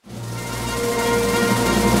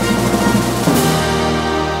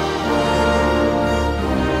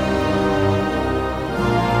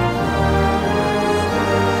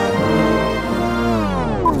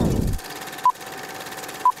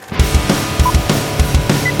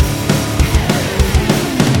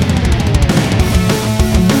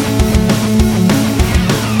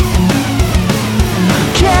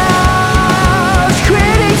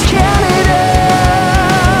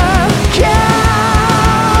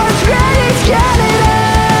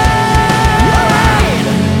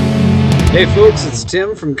Hey folks, it's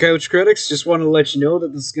Tim from Couch Critics. Just want to let you know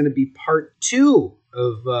that this is going to be part 2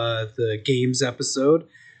 of the games episode.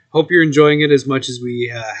 Hope you're enjoying it as much as we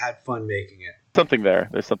had fun making it.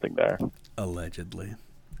 There's something there. Allegedly.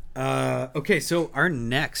 Okay, so our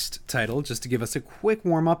next title, just to give us a quick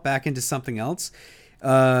warm-up back into something else,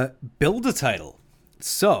 build a title.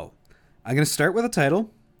 So, I'm going to start with a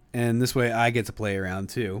title, and this way I get to play around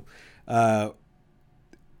too.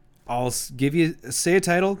 I'll say a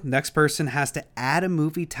title. Next person has to add a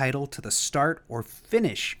movie title to the start or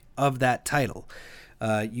finish of that title.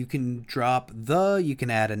 You can drop you can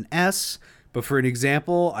add an S, but for an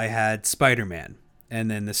example, I had Spider-Man. And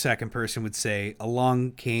then the second person would say,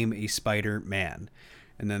 along came a Spider-Man.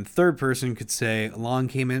 And then the third person could say, along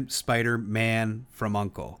came a Spider-Man from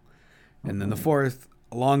Uncle. And then the fourth,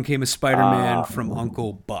 along came a Spider-Man from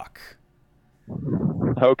Uncle Buck.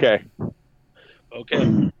 Okay.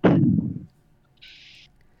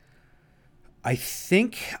 I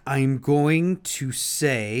think I'm going to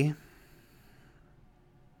say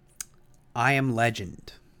I Am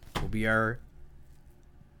Legend will be our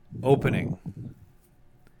opening.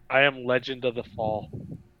 I Am Legend of the Fall.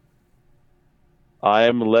 I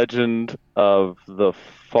Am Legend of the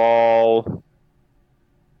Fall.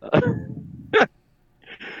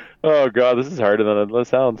 Oh god, this is harder than it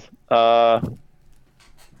sounds. I'm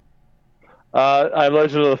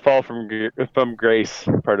Legend of the Fall from Grace.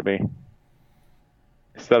 Pardon me.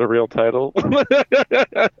 Is that a real title?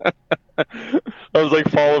 I was like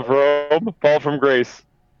Fall of Rome, Fall from Grace.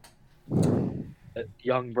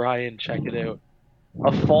 Young Brian, check it out.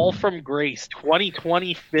 A Fall from Grace,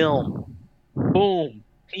 2020 film. Boom,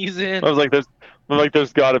 he's in. I was like,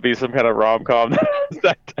 there's got to be some kind of rom-com that has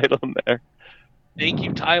that title in there. Thank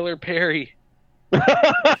you, Tyler Perry.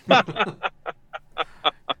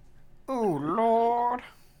 Oh, Lord.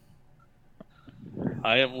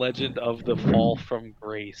 I Am Legend of the Fall from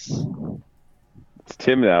Grace. It's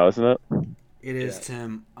Tim now, isn't it? It is,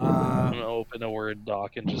 Tim. I'm going to open a Word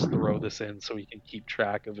doc and just throw this in so we can keep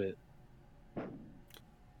track of it.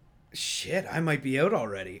 Shit, I might be out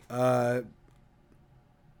already. Yeah,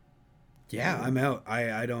 I'm out.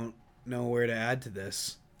 I don't know where to add to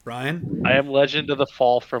this. Brian? I Am Legend of the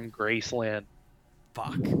Fall from Graceland.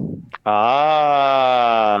 Fuck.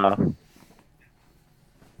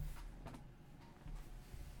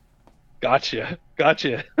 Gotcha.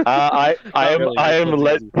 I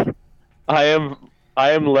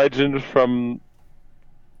am Legend from.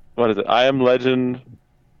 What is it? I am Legend.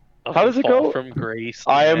 How does it go? From Grace.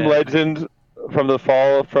 I am Legend from the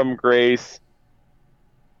Fall from Grace,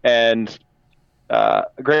 and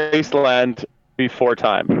Graceland before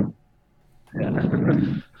time. Yeah.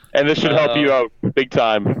 And this should help you out big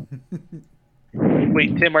time.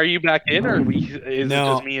 Wait, Tim, are you back in, or is it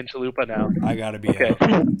just me and Chalupa now? I gotta be okay.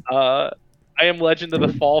 out. I Am Legend of the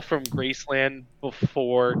Fall from Graceland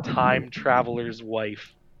before Time Traveler's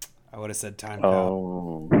Wife. I would have said Time Cop.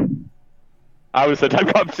 Oh. I would have said Time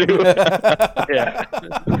Cop too. Yeah.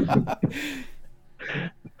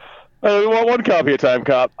 We want one copy of Time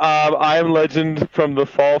Cop. I Am Legend from the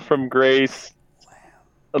Fall from Grace,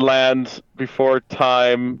 Land Before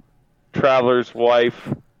Time, Traveler's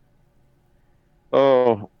Wife.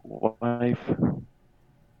 Oh, wife.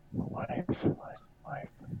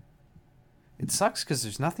 It sucks because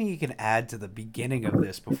there's nothing you can add to the beginning of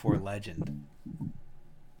this before Legend.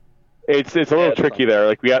 It's a little tricky there.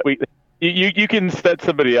 Like you can set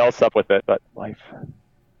somebody else up with it, but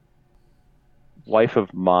wife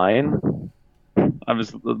of mine. I'm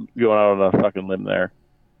just going out on a fucking limb there.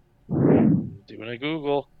 Doing a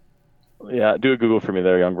Google. Yeah, do a Google for me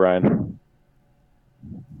there, young Brian.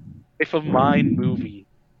 Wife of Mine movie.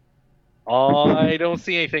 Oh, I don't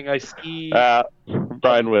see anything. I see.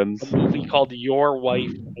 Brian wins. A movie called Your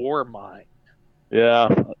Wife or Mine. Yeah,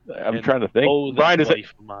 I'm trying to think. Oh, Brian,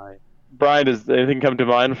 Wife of Mine. Brian, does anything come to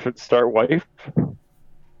mind for start wife?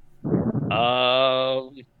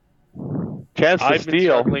 Chance to I've Steal. been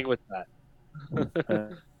struggling with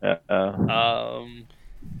that.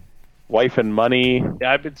 Wife and Money.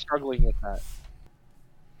 Yeah, I've been struggling with that.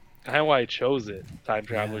 Kind of why I chose it. Time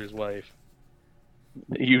Traveler's Wife.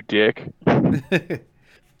 You dick.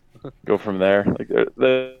 Go from there. Like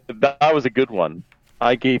that was a good one.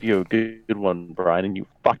 I gave you a good one, Brian, and you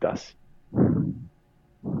fucked us.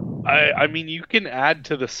 I mean, you can add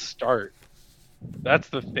to the start. That's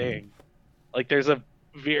the thing. Like, there's a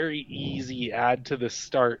very easy add to the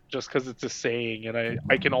start just because it's a saying, and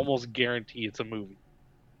I can almost guarantee it's a movie.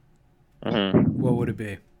 Mm-hmm. What would it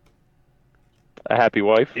be? A Happy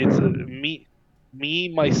Wife? It's me,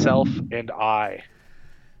 myself, and I.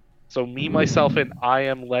 So Me, Myself, and I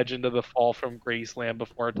Am Legend of the Fall from Graceland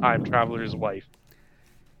Before Time Traveler's Wife.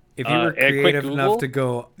 If you were And quick creative Google. enough to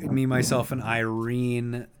go Me, Myself, and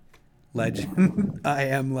Irene Legend, I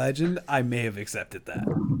Am Legend, I may have accepted that.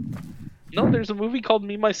 No, there's a movie called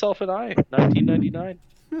Me, Myself, and I, 1999.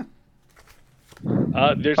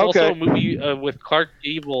 There's also a movie with Clark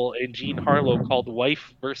Gable and Jean Harlow called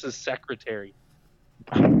Wife versus Secretary.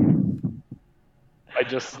 I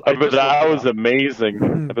bet that was amazing.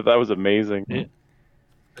 I bet that was amazing. Do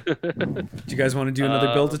you guys want to do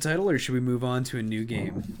another build a title, or should we move on to a new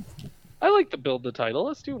game? I like to build the title.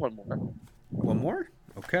 Let's do one more. One more?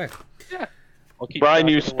 Okay. Yeah. I'll keep Brian,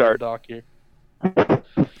 you track of the start. Doc here.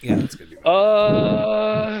 Yeah, that's good.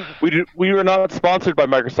 We were not sponsored by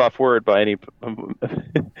Microsoft Word by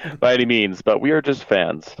any means, but we are just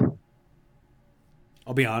fans.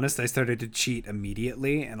 I'll be honest, I started to cheat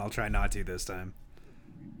immediately, and I'll try not to this time.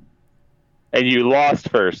 And you lost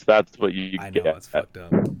first. That's what you I get. know, it's fucked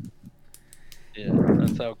up. Yeah,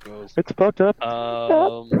 that's how it goes. It's fucked up.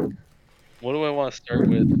 What do I want to start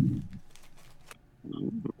with?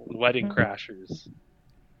 Wedding Crashers.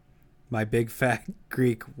 My big fat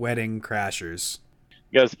Greek wedding crashers.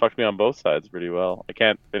 You guys fucked me on both sides pretty well. I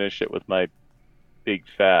can't finish it with my big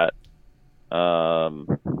fat. Yeah,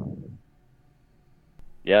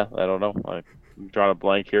 I don't know. I'm drawing a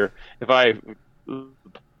blank here. If I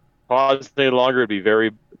pause any longer, it'd be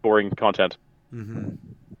very boring content.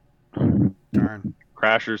 Mm-hmm. Darn.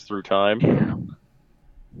 Crashers through time.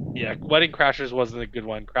 Yeah, Wedding Crashers wasn't a good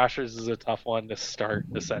one. Crashers is a tough one to start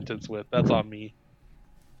the sentence with. That's on me.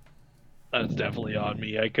 That's definitely on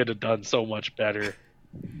me. I could have done so much better.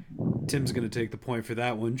 Tim's going to take the point for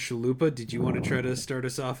that one. Chalupa, did you want to try to start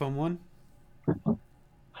us off on one?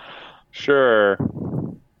 Sure.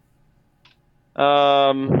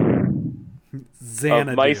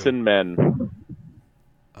 Xanadu. Of Mice and Men.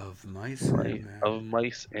 Of Mice and Men. Of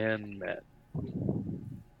Mice and Men.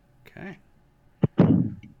 Okay.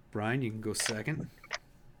 Brian, you can go second.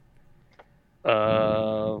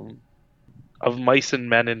 Of Mice and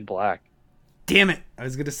Men in Black. Damn it! I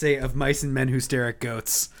was going to say Of Mice and Men Who Stare at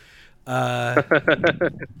Goats. I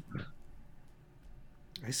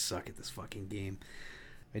suck at this fucking game.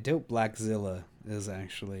 I doubt Blackzilla is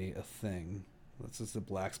actually a thing. This is a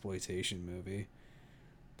blaxploitation movie.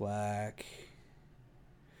 Black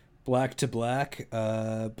to Black.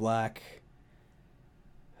 Black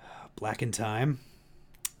in Time.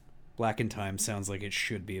 Black in Time sounds like it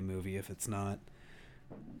should be a movie if it's not.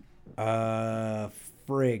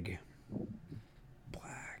 Frig.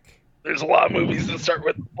 Black. There's a lot of movies that start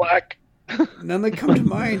with black. None that come to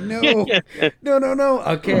mind. No. No.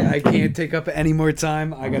 Okay, I can't take up any more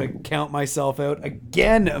time. I gotta count myself out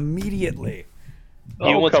again immediately.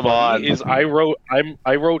 You know what's come funny on. is I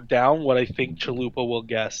wrote down what I think Chalupa will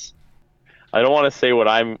guess. I don't want to say what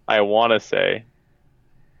I want to say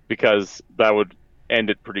because that would end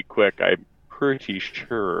it pretty quick. I'm pretty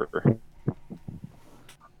sure. I'm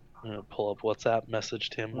gonna pull up WhatsApp message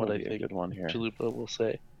Tim what I That'd be a think good one here. Chalupa will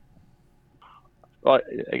say. Well,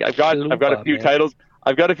 I've got a few titles.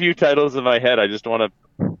 I've got a few titles in my head. I just want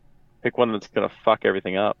to pick one that's gonna fuck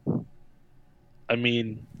everything up. I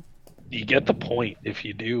mean, you get the point if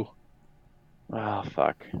you do. Oh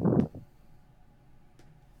fuck.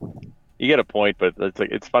 You get a point, but it's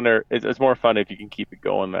like it's funner. It's more fun if you can keep it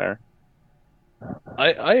going there.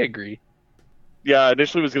 I agree. Yeah,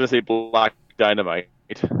 initially was gonna say Black Dynamite.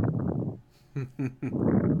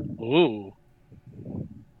 Ooh.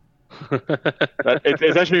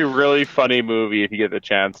 It's actually a really funny movie if you get the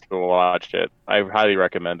chance to watch it. I highly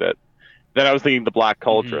recommend it. Then I was thinking The Black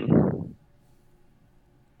Cauldron.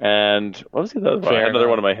 And what was the other one? I had another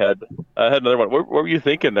one in my head. I had another one. What were you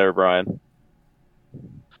thinking there, Brian?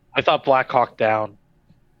 I thought Black Hawk Down.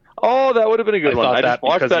 Oh, that would have been a good one. I just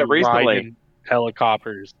watched that recently.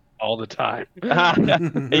 Helicopters all the time.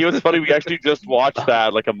 And you know what's funny? We actually just watched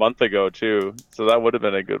that like a month ago too, so that would have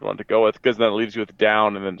been a good one to go with because then it leaves you with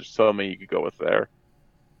Down, and then there's so many you could go with there.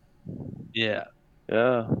 Yeah.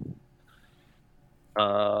 Yeah.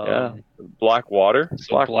 Yeah. Black Water.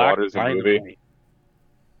 So Black Water's a Dynamite. movie.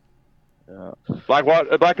 Yeah.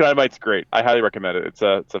 Black Dynamite's great. I highly recommend it.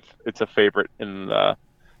 It's a favorite in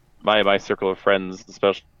my circle of friends,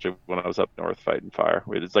 especially when I was up north fighting fire.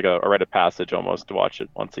 It's like a rite of passage almost to watch it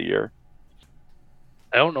once a year.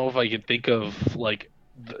 I don't know if I can think of like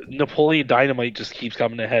Napoleon Dynamite just keeps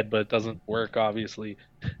coming ahead, but it doesn't work obviously.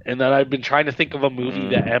 And then I've been trying to think of a movie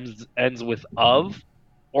that ends with of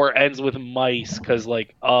or ends with mice because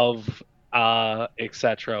like of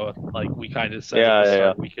etc. Like we kind of said at the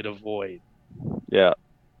start we could avoid. Yeah.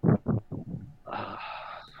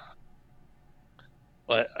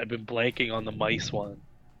 but I've been blanking on the mice one.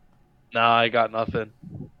 Nah, I got nothing.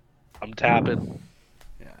 I'm tapping.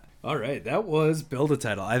 Yeah. All right, that was Build a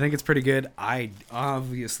Title. I think it's pretty good. I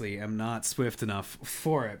obviously am not swift enough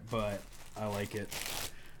for it, but I like it.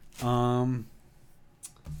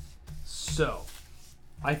 So,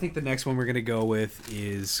 I think the next one we're going to go with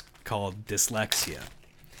is called Dyslexia.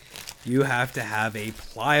 You have to have a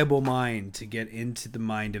pliable mind to get into the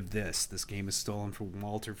mind of this. This game is stolen from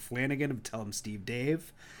Walter Flanagan of Tell 'em Steve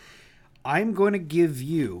Dave. I'm going to give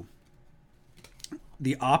you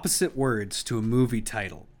the opposite words to a movie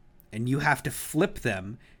title, and you have to flip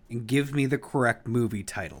them and give me the correct movie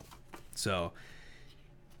title. So,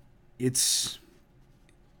 it's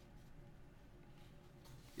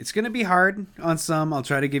going to be hard on some. I'll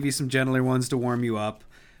try to give you some gentler ones to warm you up,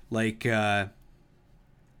 like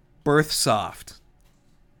Birth Soft.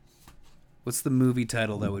 What's the movie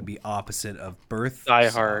title that would be opposite of Birth Die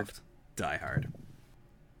Soft? Hard. Die Hard.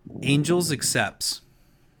 Angels Accepts.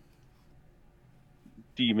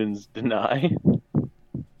 Demons Deny.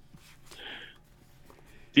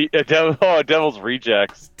 Devil's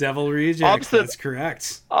Rejects. Devil Rejects. Opposite- That's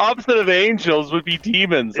correct. Opposite of angels would be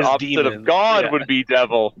demons. Is Opposite of demons, God yeah. would be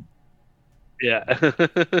devil. Yeah.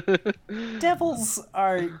 Devils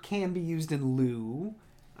can be used in lieu,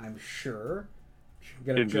 I'm sure. I'm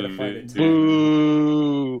gonna try to find it too.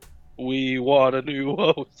 Boo! We want a new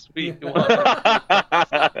host. We want.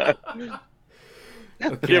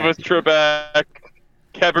 Okay. Give us Trebek.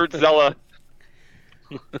 Kebert Zella.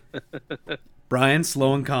 Brian,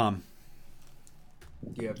 slow and calm.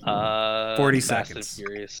 You have 40 Fast seconds. and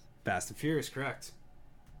Furious. Fast and Furious, correct.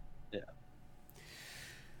 Yeah.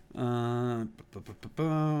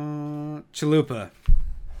 Chalupa.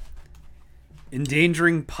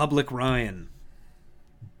 Endangering Public Ryan.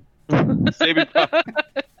 Saving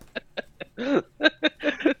I'm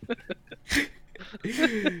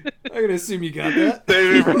gonna assume you got that.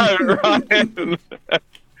 Saving Private Ryan.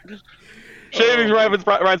 Shaving Ryan's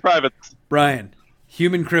Privates. Brian,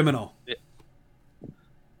 Human Criminal.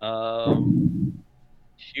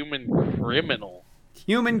 Human Criminal.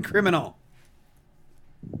 Human Criminal.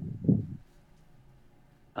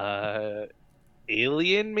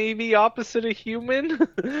 Alien, maybe opposite of human.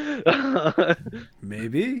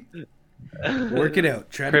 Maybe. Work it out.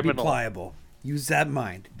 Try to be Criminal. pliable. Use that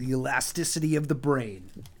mind. The elasticity of the brain.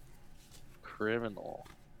 Criminal.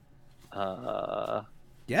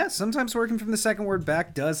 Yeah, sometimes working from the second word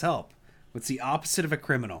back does help. What's the opposite of a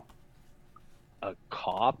criminal? A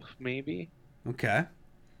cop, maybe. Okay.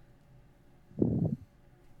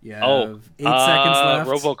 You have Oh, 8 seconds left.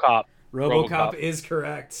 RoboCop. RoboCop is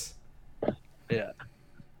correct. Yeah.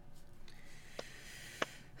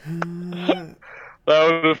 That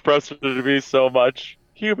would have frustrated me so much.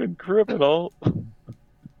 Human criminal.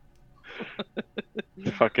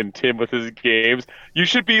 Fucking Tim with his games. You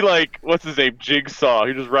should be like, what's his name? Jigsaw.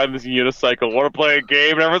 You're just riding this unicycle. Want to play a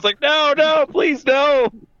game? And everyone's like, no, please, no.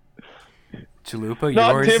 Chalupa,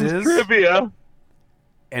 Not yours Tim's is trivia.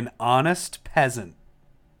 an honest peasant.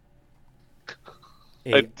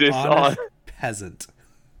 A dishonest peasant.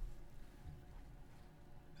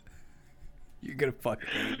 You're gonna fucking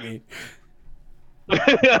hate me.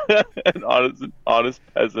 An honest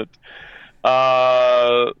peasant.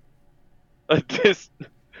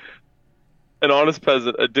 An honest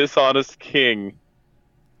peasant. A dishonest king.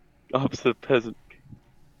 Opposite peasant.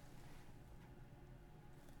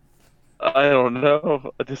 I don't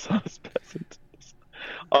know. A dishonest peasant.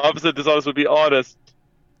 Opposite dishonest would be honest.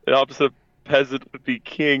 The opposite peasant would be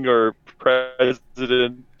king or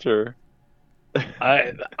president or.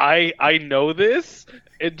 I know this,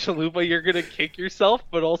 and Chalupa, you're gonna kick yourself,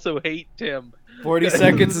 but also hate Tim. 40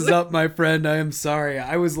 seconds is up, my friend. I am sorry.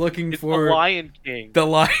 I was looking It's for the Lion King. the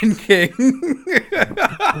Lion King.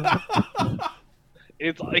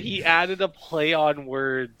 He added a play on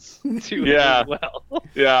words to it Yeah. as well.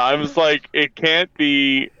 Yeah, I was like, it can't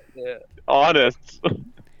be Yeah. honest.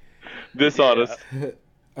 Dishonest.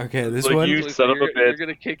 Okay, this Like one. you son of a you're bitch.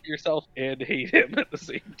 gonna kick yourself and hate him at the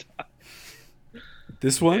same time.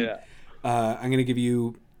 This one. Yeah. I'm gonna give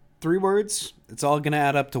you 3 words. It's all gonna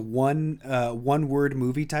add up to one word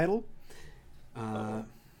movie title. The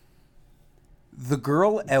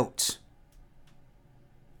Girl Out.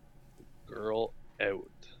 Girl out.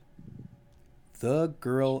 The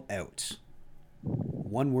Girl Out.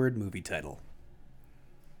 One word movie title.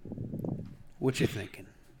 What you thinking?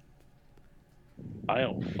 I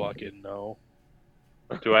don't fucking know.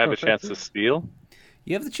 Do I have a chance to steal?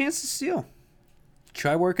 You have the chance to steal.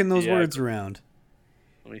 Try working those Yeah. words around.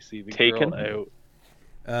 Let me see. The Taken? Girl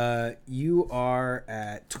out. You are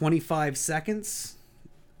at 25 seconds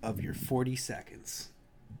of your 40 seconds.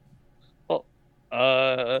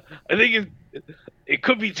 I think it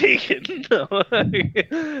could be taken. No,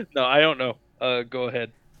 no, I don't know. Go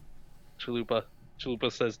ahead, Chalupa.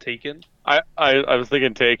 Chalupa says taken. I was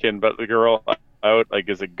thinking Taken, but the girl out, like,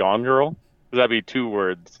 is it Gone Girl? Because that'd be 2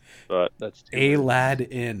 words. But That's two A words. lad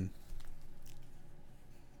in.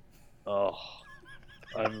 Oh,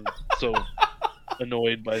 I'm so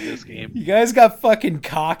annoyed by this game. You guys got fucking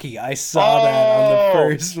cocky. I saw that on the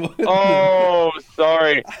first one. oh,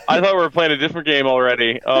 sorry. I thought we were playing a different game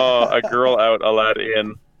already. Oh, a girl out, a lad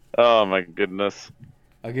in. Oh my goodness.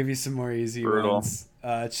 I'll give you some more easy Brutal. ones.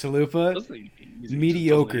 Chalupa, Doesn't need to be easy, it just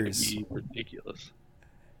Mediocres. doesn't need to be ridiculous.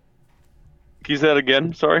 Can you say that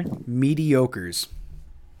again? Sorry. mediocres.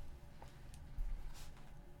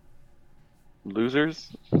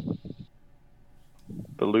 Losers.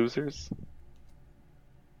 The losers.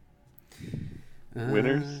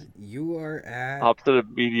 Winners? You are at Opposite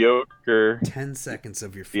of mediocre. 10 seconds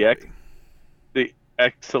of your The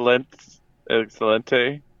ex- 40. The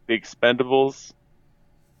excelente. The expendables.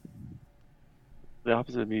 The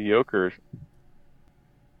opposite of mediocre.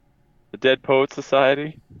 The Dead Poet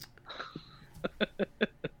Society.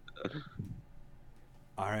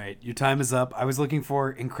 All right, your time is up. I was looking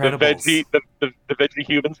for The Incredibles. the veggie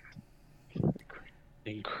humans.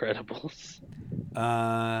 Incredibles.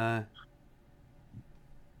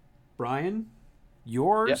 Brian,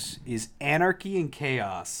 yours is Anarchy and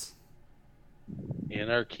Chaos.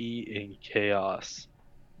 Anarchy and chaos.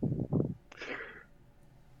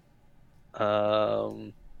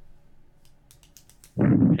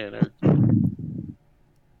 Anarchy.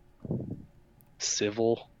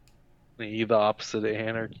 Civil. Maybe the opposite of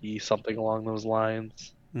anarchy, something along those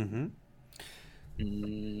lines. Mm-hmm.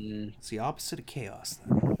 Mm, It's the opposite of chaos,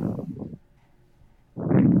 then.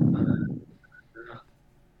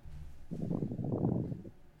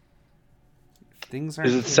 If things aren't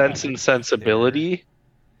is it Sense and Sensibility?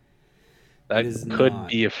 That It is could not.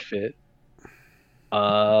 be a fit.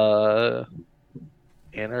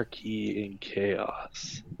 Anarchy and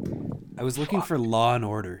chaos. I was looking for Law and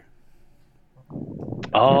Order.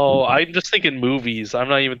 Oh, I'm just thinking movies. I'm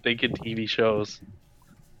not even thinking TV shows.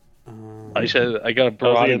 I gotta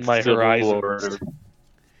broaden my horizons.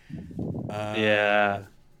 Yeah.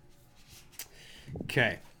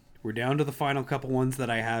 Okay. We're down to the final couple ones that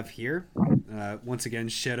I have here. Once again,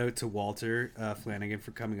 shout out to Walter Flanagan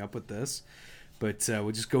for coming up with this. But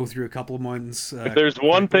we'll just go through a couple of ones. If there's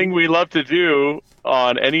one thing we love to do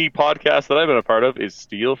on any podcast that I've been a part of is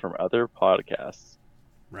steal from other podcasts.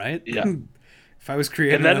 Right? Yeah. If I was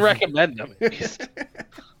creative And then enough- recommend them. At least.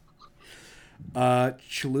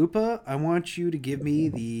 Chalupa, I want you to give me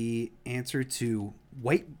the answer to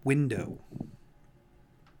White Window.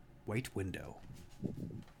 White Window.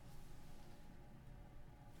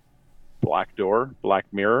 Black Door, Black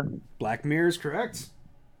Mirror. Black Mirror is correct.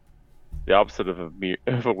 The opposite of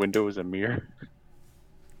of a window is a mirror.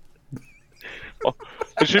 Oh,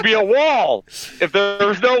 it should be a wall. If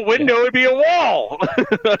there's no window, it'd be a wall.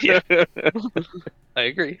 I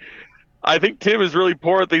agree. I think Tim is really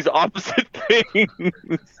poor at these opposite things.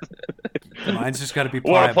 Mine's just got to be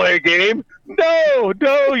Want to pliable. play a game? No,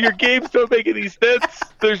 your games don't make any sense.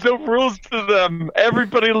 There's no rules to them.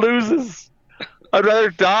 Everybody loses. I'd rather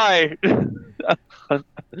die.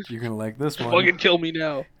 You're going to like this one. Fucking kill me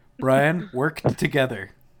now. Brian, work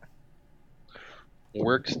together.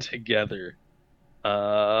 Works together.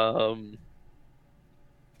 So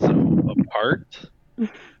apart.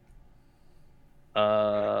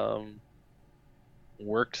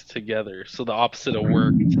 Worked together. So the opposite of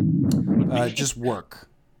worked. Just work.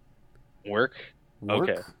 Work. Work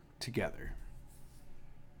Okay. together.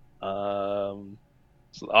 So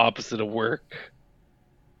the opposite of work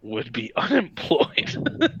would be unemployed.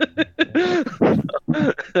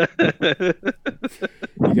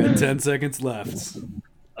 You got 10 seconds left.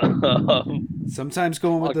 Sometimes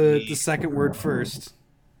going with Fuck the me. second word first.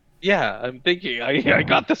 Yeah, I'm thinking. I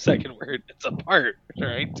got the second word. It's apart,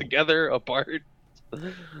 right? Together, apart.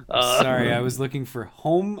 Sorry, I was looking for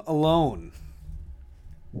Home Alone.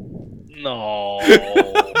 No.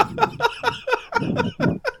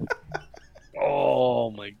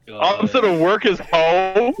 Oh my god. Opposite of work is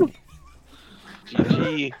home.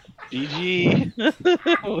 GG.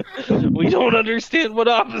 GG. We don't understand what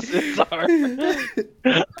opposites are.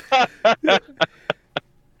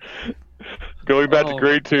 Going back to Oh,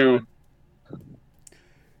 grade 2.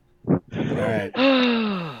 All right.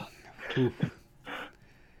 Ooh.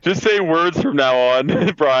 Just say words from now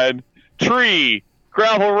on, Brian. Tree,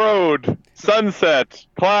 gravel road, sunset,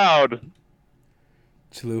 cloud.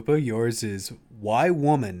 Chalupa, yours is Why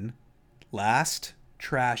Woman, Last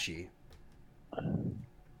Trashy.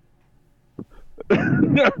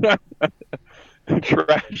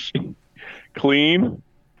 Trashy. Clean.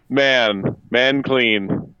 Man. Man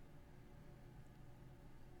clean.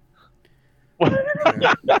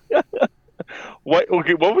 What?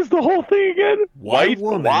 Okay, what was the whole thing again? White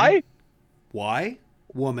woman. Why? Why?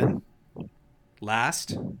 Woman.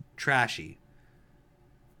 Last. Trashy.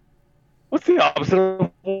 What's the opposite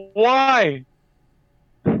of why?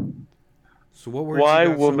 So what words Why you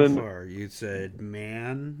got woman? so far? You said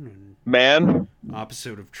man. Man? And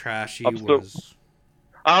opposite of trashy Opposite- was...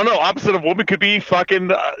 I don't know. Opposite of woman could be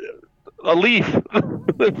fucking a leaf,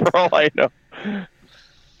 for all I know.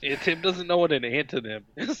 Yeah, Tim doesn't know what an antonym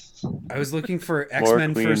is. I was looking for More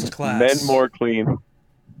X-Men clean. First Class. Men more clean.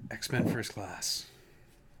 X-Men First Class.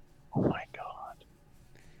 Oh my god.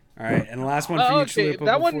 All right, and the last one for you, Okay, Chalupa,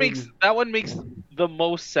 that one before makes the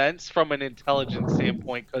most sense from an intelligence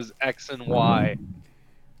standpoint because X and Y.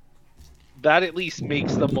 That at least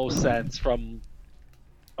makes the most sense from.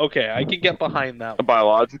 Okay, I can get behind that A one.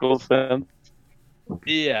 biological sense.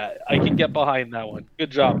 Yeah, I can get behind that one. Good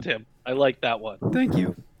job, Tim. I like that one. Thank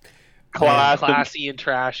you. Classy and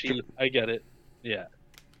trashy. I get it. Yeah.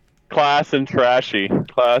 Class and trashy.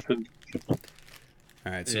 Class and.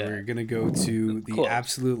 All right, so Yeah. we're gonna go to the Close.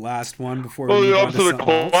 absolute last one before we Well, move the on to opposite of something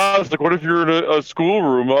else. class. Like, what if you're in a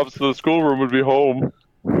schoolroom? Opposite of the schoolroom would be home.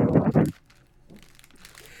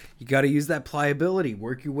 You got to use that pliability.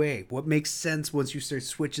 Work your way. What makes sense once you start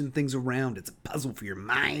switching things around? It's a puzzle for your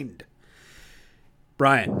mind.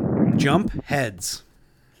 Brian, jump heads.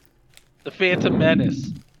 The Phantom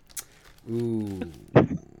Menace. Ooh.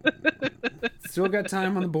 Still got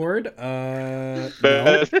time on the board. No.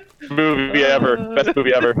 Best movie ever. Best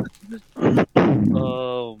movie ever.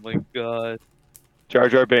 Oh my god. Jar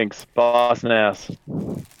Jar Binks. Boss Nass.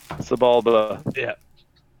 Sabalba. Yeah.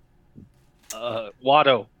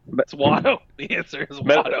 Watto. It's Watto. The answer is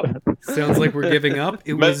Watto. Sounds like we're giving up.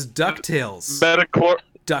 It was DuckTales.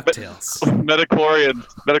 DuckTales. Metachlorians.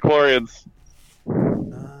 Metachlorians.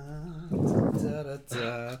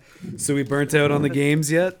 So we burnt out on the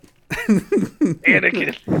games yet?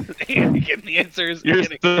 Anakin. Anakin. The answer is You're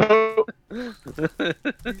Anakin. so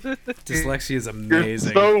Dyslexia is you're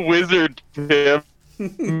amazing. so wizard,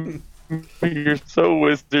 Tim. You're so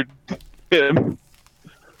wizard, Tim.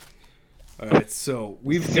 All right, so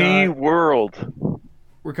we've Sea got, World.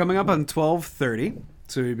 we're coming up on 12:30,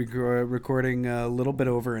 so we've been recording a little bit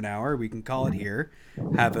over an hour. We can call it here.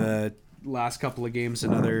 Have a last couple of games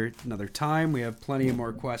another time. We have plenty of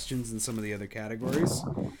more questions in some of the other categories,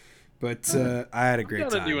 but I had a great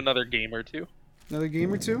Gotta time. do another game or two. Another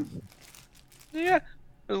game or two? Yeah,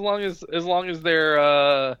 as long as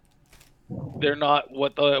they're not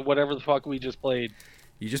whatever the fuck we just played.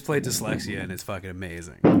 You just played Dyslexia, and it's fucking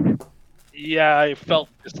amazing. Yeah, I felt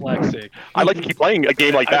dyslexic. I'd like to keep playing a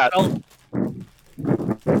game like that.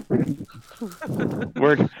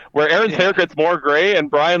 Where Aaron's hair gets more gray and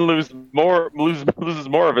Brian loses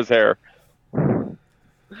more of his hair.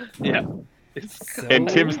 Yeah. And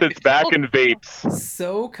Tim sits back and vapes.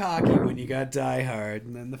 So cocky when you got Die Hard,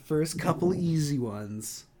 and then the first couple easy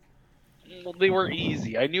ones. Well, they were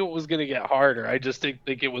easy. I knew it was gonna get harder. I just didn't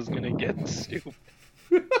think it was gonna get stupid.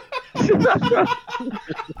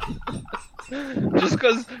 just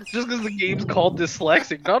because the game's called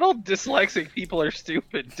dyslexic. Not all dyslexic people are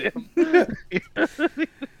stupid, Tim.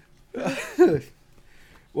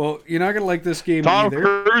 Well, you're not gonna like this game Tom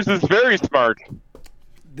either. Cruise is very smart.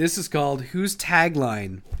 This is called Whose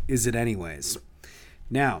Tagline Is It Anyways?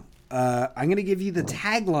 Now, I'm going to give you the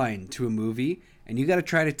tagline to a movie, and you got to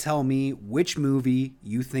try to tell me which movie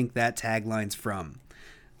you think that tagline's from.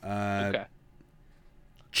 Okay.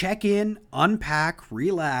 Check in, unpack,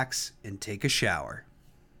 relax, and take a shower.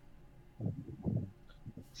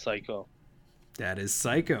 Psycho. That is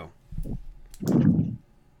Psycho.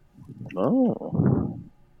 Oh.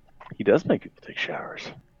 He does make people take showers.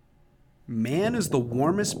 Man is the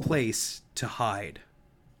warmest place to hide.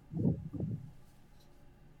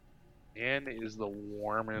 Man is the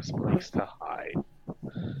warmest place to hide.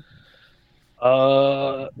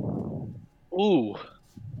 Ooh.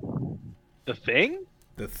 The Thing?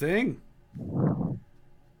 The Thing.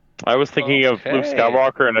 I was thinking of Luke Okay.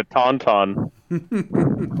 Skywalker and a tauntaun.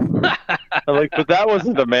 I'm like, but that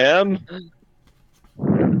wasn't a man.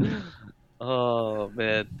 Oh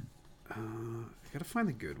man. I gotta find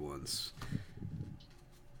the good ones.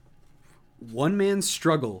 One man's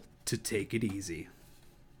struggle to take it easy.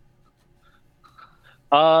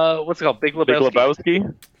 What's it called? Big Big Lebowski.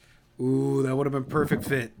 Lebowski. Ooh, that would have been perfect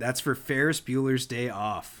fit. That's for Ferris Bueller's Day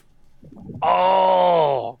Off.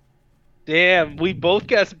 Oh, damn! We both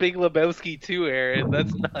guessed Big Lebowski too, Aaron.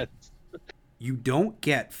 That's nuts. You don't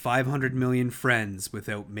get 500 million friends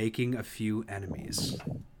without making a few enemies.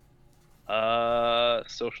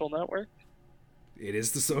 Social Network. It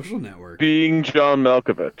is The Social Network. Being John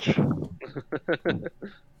Malkovich.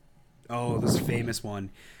 Oh, this famous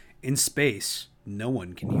one. In space, no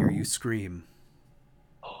one can hear you scream.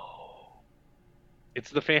 Oh,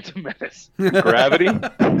 it's the Phantom Menace. Gravity?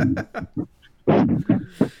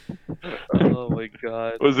 Oh my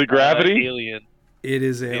god. Was it Gravity? Alien. It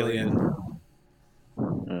is Alien.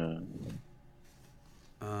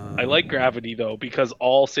 I like Gravity though because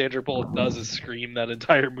all Sandra Bullock does is scream that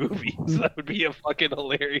entire movie. So that would be a fucking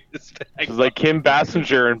hilarious tag. It's like Kim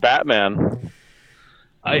Basinger in Batman.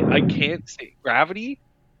 I can't say Gravity.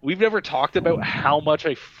 We've never talked about how much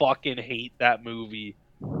I fucking hate that movie.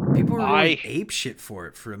 People were really ape shit for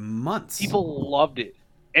it for months. People loved it,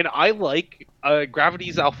 and I like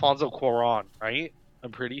Gravity's Alfonso Cuarón, right?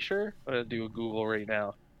 I'm pretty sure. I'm gonna do a Google right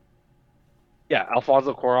now. Yeah,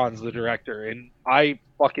 Alfonso Cuarón's the director, and I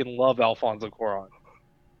fucking love Alfonso Cuarón,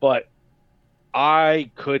 but I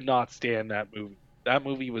could not stand that movie. That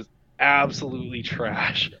movie was absolutely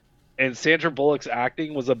trash, and Sandra Bullock's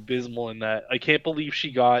acting was abysmal in that. I can't believe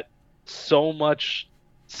she got so much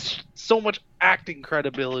acting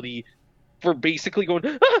credibility for basically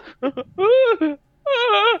going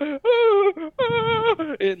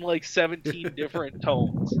in like 17 different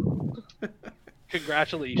tones.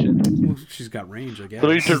 Congratulations. Well, she's got range, I guess.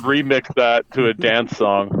 So you should remix that to a dance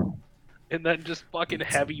song. And then just fucking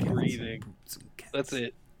heavy breathing. That's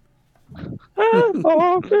it.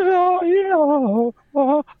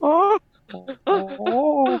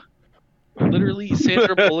 Literally,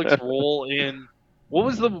 Sandra Bullock's role in what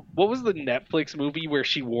was the Netflix movie where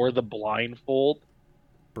she wore the blindfold?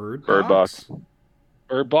 Bird Box.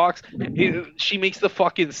 Bird Box. She makes the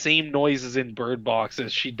fucking same noises in Bird Box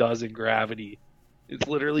as she does in Gravity. It's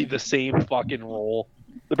literally the same fucking role.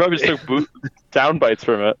 They probably just took sound bites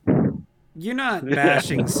from it. You're not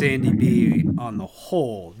bashing Sandy B on the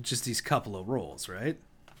whole, just these couple of roles, right?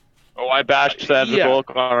 Oh, I bashed Sandra Bullock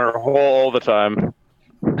on her whole all the time.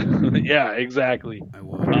 Yeah, exactly. I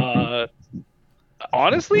would.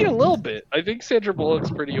 Honestly, a little bit. I think Sandra Bullock's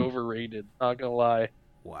pretty overrated. Not gonna lie.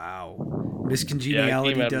 Wow. Miss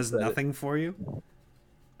Congeniality does nothing for you?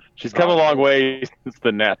 She's come a long way since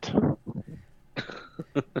The Net.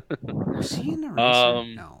 Was she in Eraser?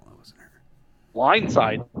 No, that wasn't her.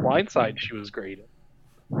 Blindside, she was great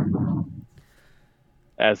in.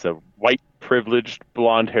 As a white, privileged,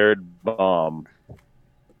 blonde-haired bomb.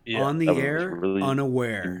 Yeah, on the air, really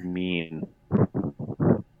unaware. Mean.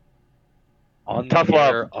 On Tough the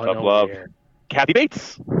love. air, Tough love. Kathy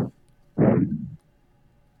Bates.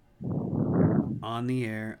 On the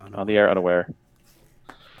air, unaware. On the air, unaware.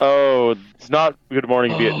 Oh, it's not Good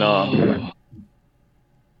Morning Vietnam.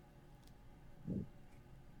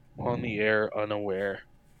 On the air, unaware.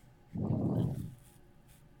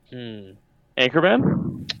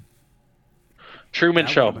 Anchorman? Truman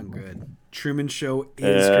that Show. Would have been good. Truman Show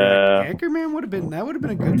is correct. Anchorman would have been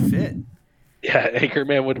a good fit. Yeah,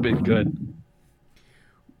 Anchorman would have been good.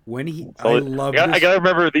 When he, so I gotta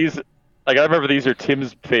remember these. I gotta remember these are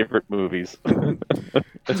Tim's favorite movies.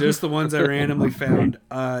 Just the ones I randomly found.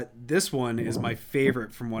 This one is my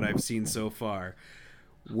favorite from what I've seen so far.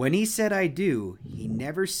 When he said I do, he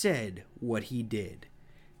never said what he did.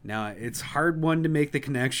 Now, it's hard one to make the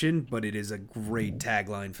connection, but it is a great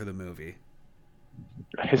tagline for the movie.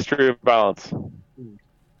 History of Violence.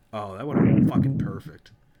 Oh, that would have been fucking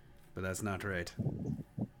perfect. But that's not right.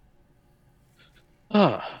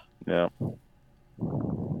 Yeah.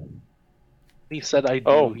 He said I do.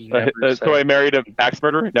 Oh, said so I married an axe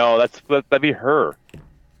murderer? No, that'd be her.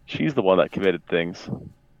 She's the one that committed things.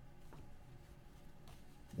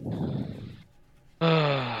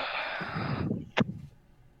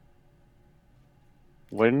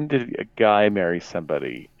 When did a guy marry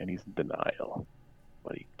somebody and he's in denial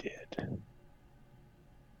what he did?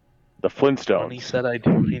 The Flintstones. When he said I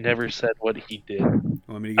do, he never said what he did.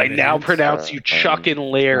 I now now pronounce you Chuck and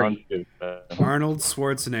Larry. Arnold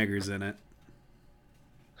Schwarzenegger's in it.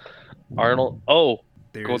 Arnold. Oh,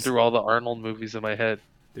 There's, go through all the Arnold movies in my head.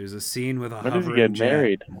 There's a scene with a When does he hovering get jet.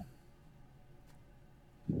 married?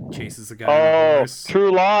 Chases the guy on a horse. True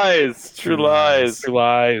Lies. True Lies. True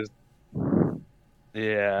Lies.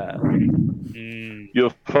 Yeah.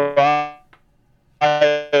 You're fired.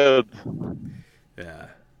 Yeah,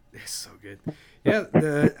 it's so good. Yeah,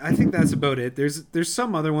 I think that's about it. There's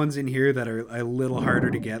some other ones in here that are a little harder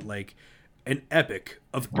to get, like an epic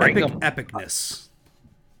of epicness.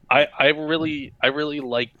 I really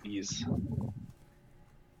like these.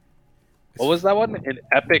 What was that one? An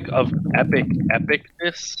epic of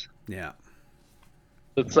epicness? Yeah.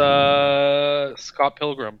 It's Scott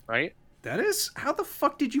Pilgrim, right? That is, how the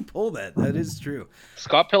fuck did you pull that? That is true.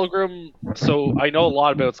 Scott Pilgrim. So I know a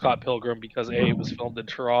lot about Scott Pilgrim because A, it was filmed in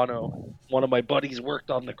Toronto. One of my buddies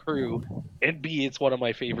worked on the crew, and B, it's one of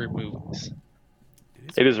my favorite movies.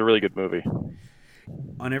 It is a really good movie.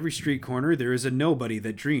 On every street corner, there is a nobody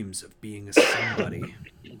that dreams of being a somebody.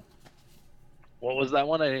 What was that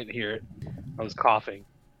one? I didn't hear it. I was coughing.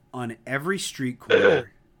 On every street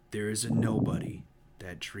corner, there is a nobody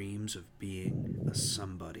that dreams of being a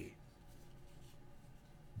somebody.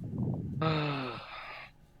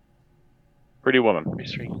 Pretty Woman.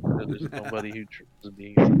 There's nobody who dreams of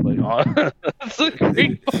being somebody. Oh, that's a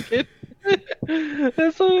great fucking.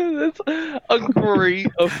 That's a great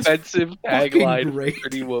offensive tagline. Great. For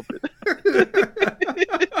Pretty Woman.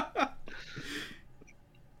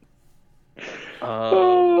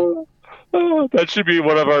 That should be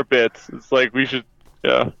one of our bits. It's like we should,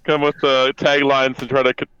 come with taglines and try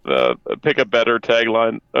to pick a better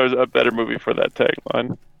tagline or a better movie for that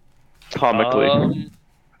tagline. Comically,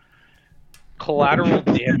 Collateral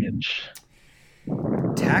Damage.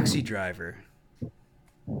 Taxi Driver.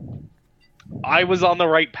 I was on the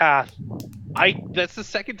right path. That's the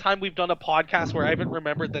second time we've done a podcast where I haven't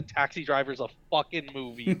remembered that Taxi Driver's a fucking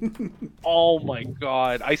movie. Oh my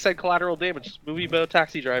god. I said Collateral Damage, movie about a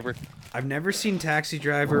taxi driver. I've never seen Taxi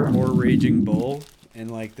Driver or Raging Bull,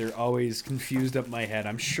 and like they're always confused up my head.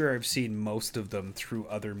 I'm sure I've seen most of them through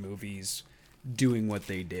other movies doing what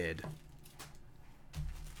they did.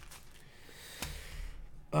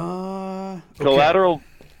 Okay. Collateral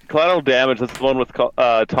Damage. That's the one with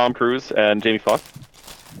Tom Cruise and Jamie Foxx.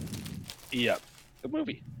 Yeah. The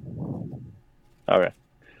movie. Okay.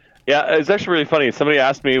 Yeah, it's actually really funny. Somebody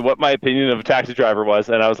asked me what my opinion of Taxi Driver was,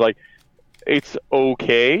 and I was like, it's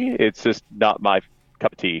okay. It's just not my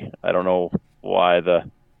cup of tea. I don't know why the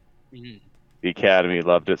Academy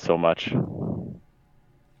loved it so much. De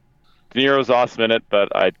Niro's awesome in it,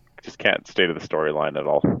 but I just can't stay to the storyline at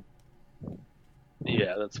all.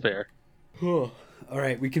 Yeah, that's fair. All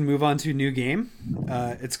right, we can move on to a new game.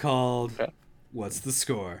 It's called Okay. What's the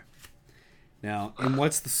Score? Now, in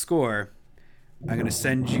What's the Score, I'm going to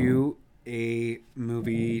send you a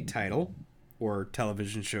movie title or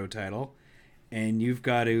television show title, and you've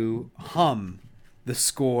got to hum the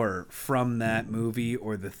score from that movie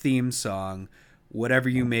or the theme song,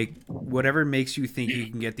 whatever makes you think you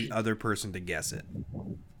can get the other person to guess it.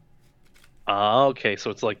 Okay,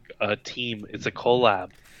 so it's like a team. It's a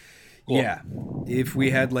collab. Cool. Yeah. If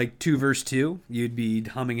we had like 2 versus 2, you'd be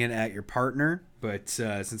humming it at your partner. But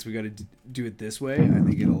since we got to do it this way, I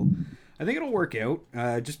think it'll work out.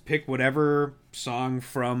 Just pick whatever song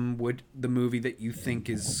from the movie that you think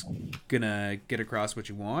is gonna get across what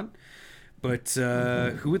you want. But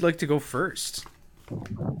who would like to go first?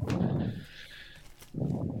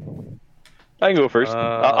 I can go first.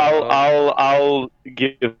 I'll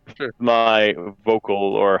give my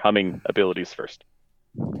vocal or humming abilities first.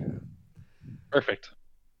 Perfect.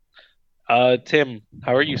 Tim,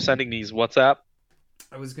 how are you sending these? WhatsApp?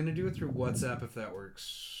 I was gonna do it through WhatsApp if that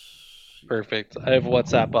works. Perfect. I have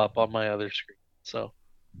WhatsApp up on my other screen, so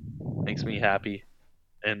makes me happy.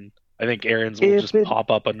 And I think Aaron's will just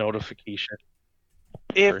pop up a notification.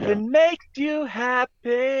 If it makes you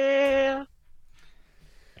happy.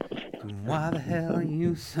 Why the hell are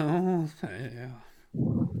you so sad?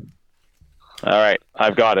 All right,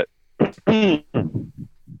 I've got it.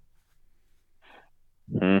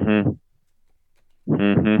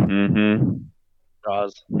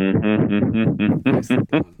 Jaws.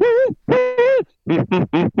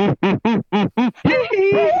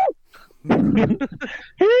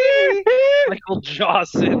 Michael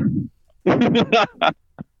Jawson.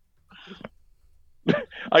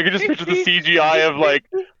 I could just picture the CGI of like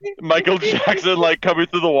Michael Jackson like coming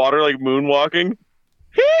through the water like moonwalking.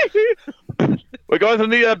 We're going to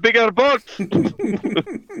need a bigger boat.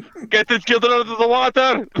 Get this children out of the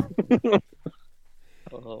water.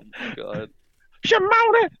 Oh my god.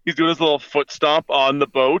 Shimona! He's doing his little foot stomp on the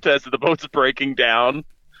boat as the boat's breaking down.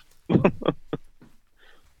 Dun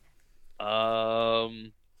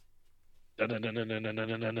dun dun dun dun dun dun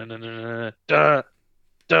dun dun dun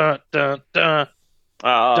dun dun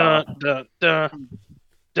dun dun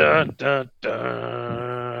dun dun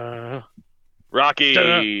dun. Rocky.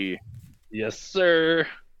 Dun. Yes, sir.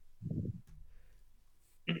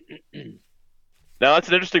 Now that's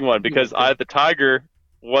an interesting one because Eye of the Tiger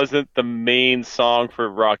wasn't the main song for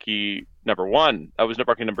Rocky #1. That was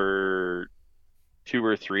Rocky number 2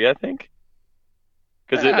 or 3, I think.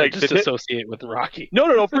 Because it like just associate with Rocky.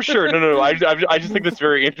 No, for sure. No. I just think that's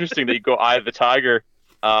very interesting that you go Eye of the Tiger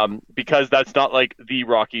because that's not like the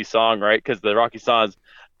Rocky song, right? Because the Rocky song is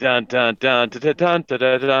dun dun dun dun dun dun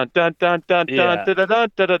dun dun dun dun dun Yeah. dun dun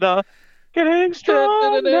dun dun, getting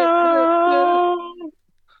strong now.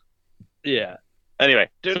 Yeah. Anyway,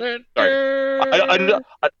 sorry.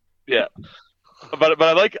 Yeah, but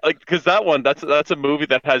I like because that one that's a movie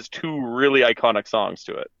that has two really iconic songs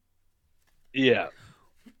to it. Yeah.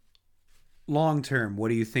 Long term, what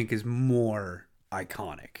do you think is more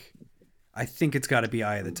iconic? I think it's got to be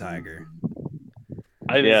Eye of the Tiger.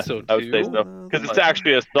 I think so too. I would say so because it's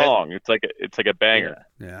actually a song. It's like a banger.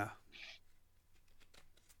 Yeah.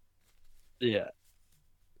 Yeah.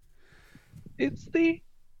 It's the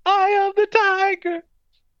Eye of the Tiger.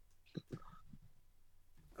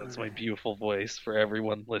 That's my beautiful voice for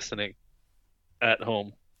everyone listening at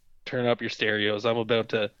home. Turn up your stereos. I'm about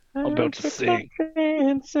to sing.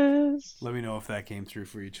 Let me know if that came through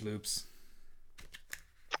for each loops.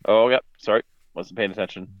 Oh yeah, sorry, wasn't paying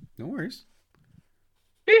attention. No worries.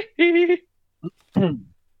 Me. Mm-mm.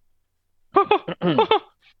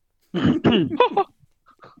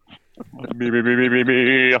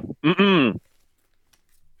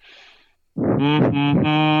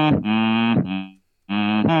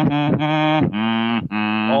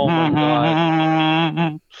 Oh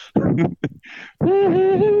my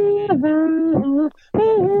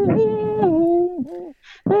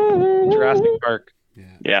Jurassic Park.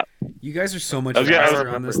 Yeah. You guys are so much I faster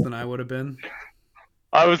remember. on this than I would have been.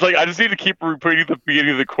 I was like, I just need to keep repeating the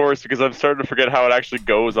beginning of the chorus because I'm starting to forget how it actually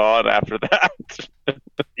goes on after that.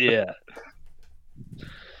 Yeah.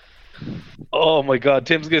 Oh my god,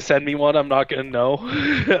 Tim's gonna send me one. I'm not gonna know.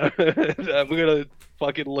 I'm gonna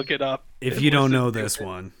fucking look it up. If and you don't listen know to this it.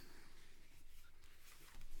 one,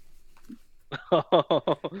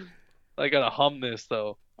 I gotta hum this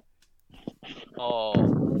though. Oh.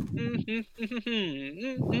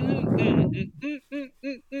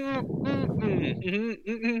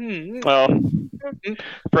 Well,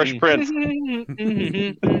 Fresh Prince.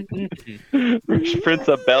 Fresh Prince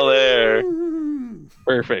of Bel-Air.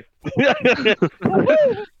 Perfect.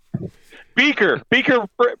 Beaker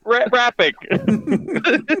rapping.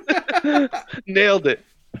 Nailed it.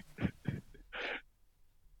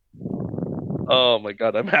 Oh my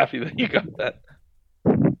god, I'm happy that you got that.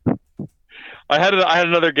 I had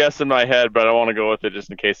another guess in my head, but I don't want to go with it just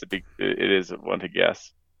in case it is one to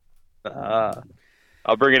guess. I'll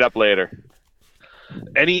bring it up later.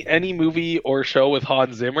 Any movie or show with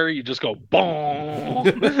Hans Zimmer, you just go boom.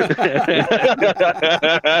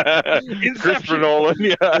 Christopher Nolan,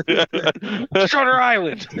 yeah. Shutter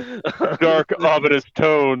Island. Dark, ominous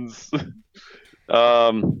tones.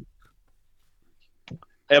 Am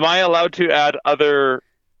I allowed to add other?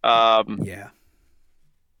 yeah.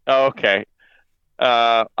 Oh, okay.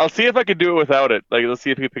 I'll see if I can do it without it. Like, let's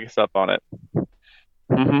see if he picks up on it.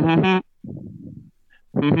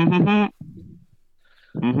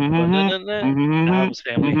 Addams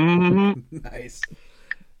Family. Nice.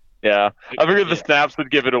 Yeah, I figured the snaps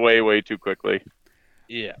would give it away way too quickly.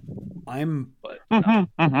 Yeah, I'm but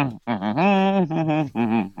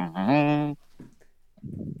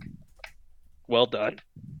well done.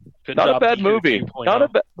 Good Not a job, bad Beaker movie.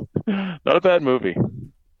 2.0. Not a bad movie.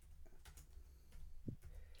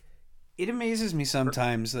 It amazes me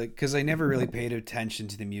sometimes, like, because I never really paid attention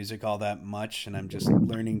to the music all that much, and I'm just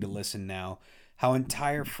learning to listen now. How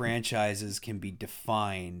entire franchises can be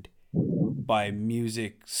defined by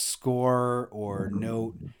music score or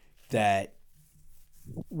note that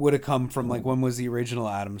would have come from, like, when was the original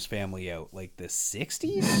Addams Family out? Like the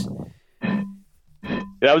 60s?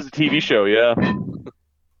 That was a TV show, yeah.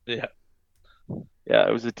 Yeah. Yeah,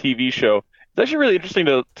 it was a TV show. It's actually really interesting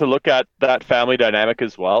to look at that family dynamic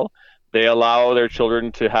as well. They allow their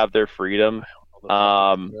children to have their freedom.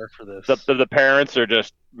 For this. The parents are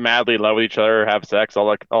just madly in love with each other, have sex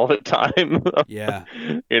all the time. Yeah.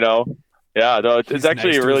 You know? Yeah, no, it's He's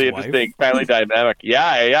actually nice a to really his interesting wife. family dynamic.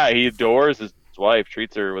 Yeah, he adores his wife,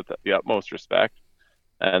 treats her with the utmost respect.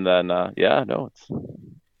 And then,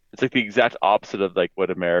 it's like the exact opposite of like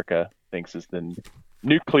what America thinks is the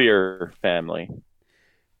nuclear family.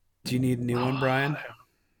 Do you need a new one, Brian?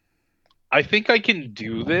 I think I can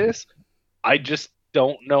do this. I just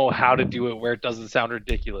don't know how to do it where it doesn't sound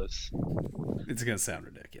ridiculous. It's going to sound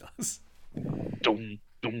ridiculous. Dum,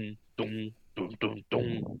 dum, dum, dum, dum,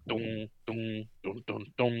 dum, dum, dum, dum, dum,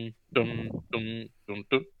 dum, dum, dum, dum,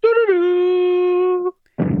 dum, doo-doo-doo.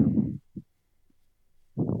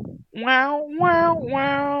 Wow, wow,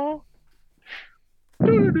 wow.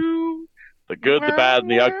 Doo-doo-doo. The good, the bad,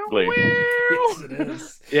 and the ugly. Yes, it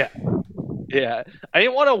is. Yeah. Yeah. I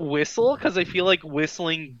didn't want to whistle because I feel like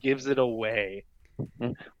whistling gives it away.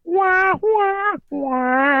 Wah, wah,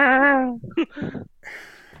 wah.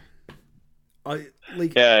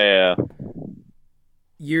 Like Yeah.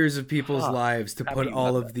 years of people's Huh. lives to put Happy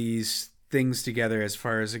all about of these things together as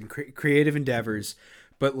far as creative endeavors,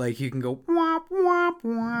 but like you can go womp womp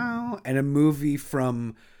wow, and a movie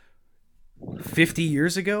from 50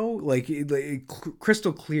 years ago,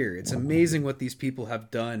 crystal clear. It's amazing what these people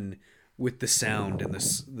have done with the sound and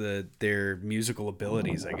their musical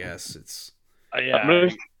abilities. I guess it's Yeah,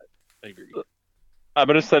 I agree. I'm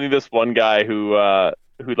gonna send you this one guy who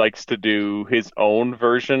likes to do his own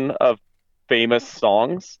version of famous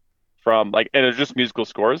songs from like, and it's just musical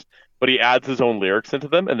scores, but he adds his own lyrics into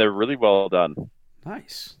them, and they're really well done.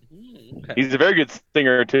 nice. Okay. He's a very good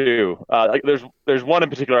singer too. Like there's one in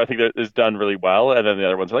particular I think that is done really well, and then the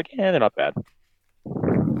other ones are like, they're not bad.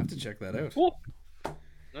 I'll have to check that out. Cool.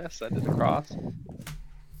 Yeah, send it across.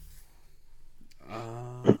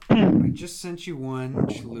 I just sent you one,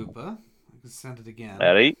 Chalupa. I can send it again.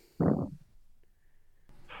 Ready?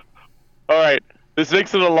 All right, this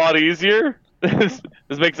makes it a lot easier. This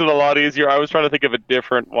makes it a lot easier. I was trying to think of a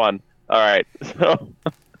different one. All right, so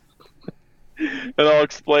and I'll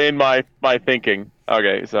explain my thinking.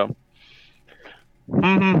 Okay, so.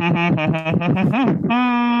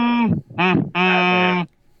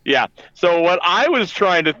 Yeah. So what I was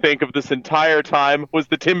trying to think of this entire time was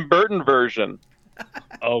the Tim Burton version.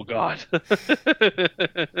 Oh God.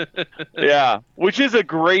 Yeah, which is a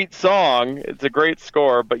great song. It's a great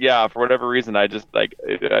score, but yeah, for whatever reason, I was just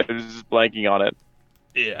blanking on it.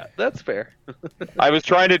 Yeah, that's fair. I was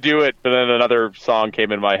trying to do it, but then another song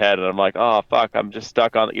came in my head, and I'm like, oh fuck, I'm just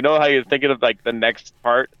stuck on. You know how you're thinking of like the next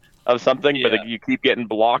part of something, but Yeah. you keep getting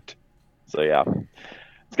blocked. So yeah,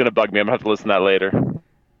 it's gonna bug me. I'm gonna have to listen to that later.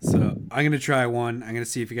 So I'm gonna try one. I'm gonna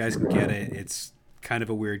see if you guys can get it. It's kind of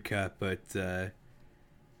a weird cut, but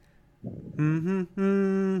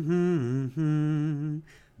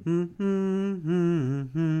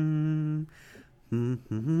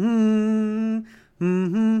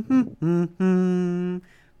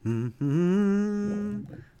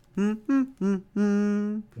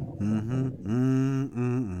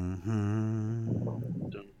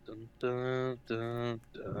Dun, dun, dun, dun,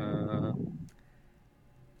 dun.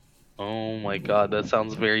 Oh my God, that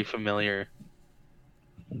sounds very familiar.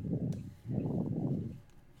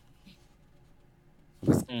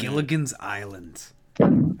 It's Mm. Gilligan's Island. I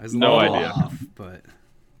was a No little idea. off, but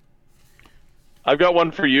I've got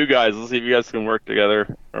one for you guys. Let's see if you guys can work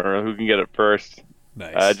together, or who can get it first.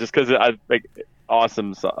 nice. Just because I like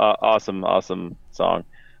awesome song.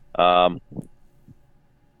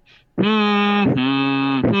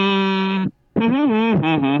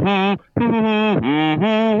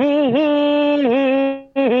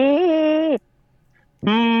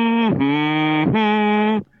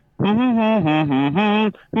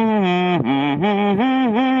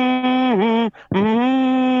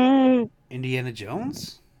 Indiana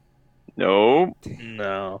Jones? No.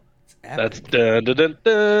 No, It's that's epic. dun dun dun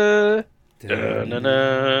dun Dun, dun dun,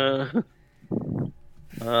 dun.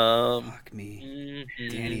 dun. Um. Fuck me.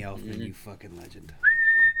 mhm, Danny Elfman, mhm. you fucking legend.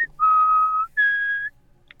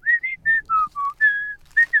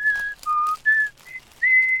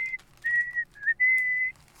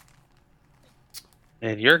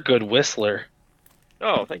 Man, you're a good whistler.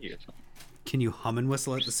 Oh, thank you. Can you hum and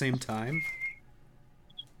whistle at the same time?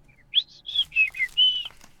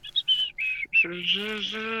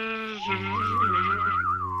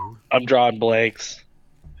 I'm drawing blanks.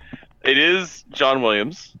 It is John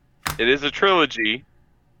Williams. It is a trilogy.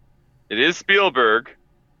 It is Spielberg.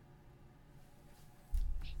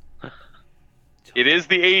 It is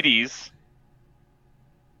the 80s.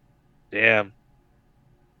 Damn.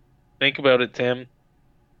 Think about it, Tim.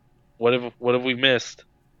 What have we missed?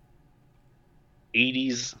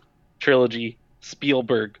 80s trilogy,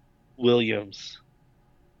 Spielberg, Williams.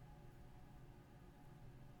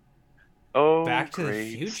 Oh, Back to the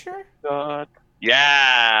great Future? God.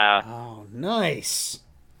 Yeah. Oh, nice.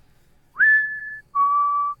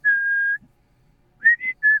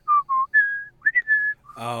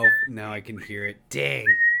 Oh, now I can hear it. Dang.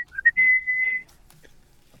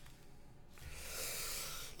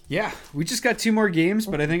 Yeah, we just got 2 more games,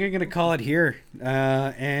 but I think I'm going to call it here.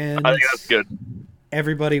 And I think that's good.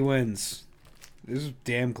 everybody wins. This is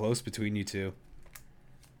damn close between you two.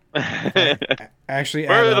 Actually,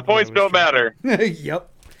 Where add the up points what don't matter. Yep.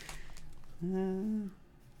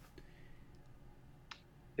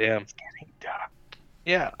 Damn.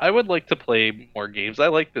 Yeah, I would like to play more games. I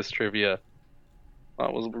like this trivia.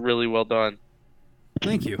 That was really well done.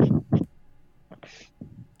 Thank you.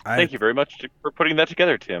 Thank you very much for putting that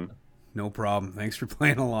together, Tim. No problem. Thanks for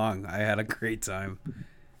playing along. I had a great time.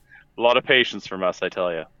 lot of patience from us, I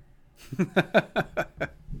tell you.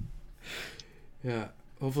 Yeah.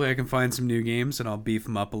 Hopefully I can find some new games and I'll beef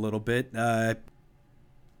them up a little bit. I'm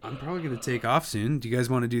probably going to take off soon. Do you guys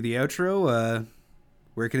want to do the outro?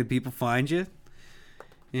 Where can people find you?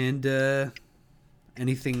 And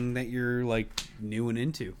anything that you're like new and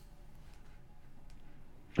into?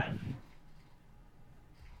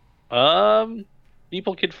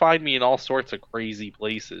 People can find me in all sorts of crazy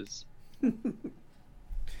places.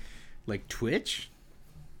 Like Twitch?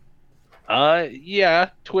 Yeah,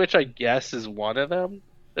 Twitch, I guess, is one of them.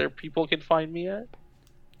 There, people can find me at.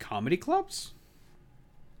 Comedy clubs?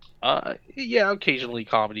 Yeah, occasionally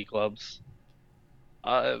comedy clubs.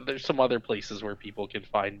 There's some other places where people can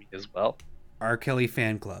find me as well. R. Kelly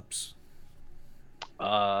fan clubs?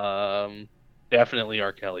 Definitely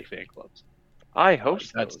R. Kelly fan clubs. I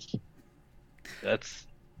host those.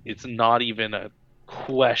 It's not even a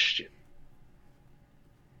question.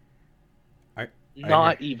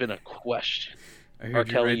 Even a question. I heard R.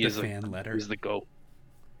 you Kelly write the is fan letter. Is the GOAT.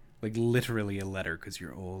 Like literally a letter because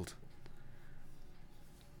you're old.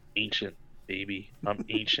 Ancient, baby. I'm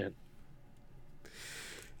ancient.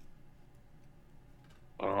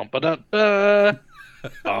 Ba-da-da.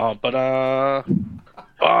 Ba-da.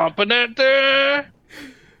 Ba-da-da.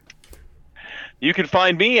 You can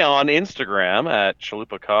find me on Instagram at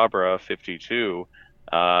Chalupacabra52.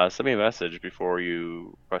 Send me a message before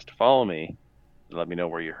you press to follow me. Let me know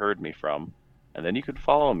where you heard me from. And then you can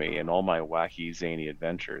follow me in all my wacky, zany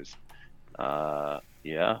adventures. Yeah.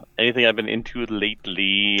 Anything I've been into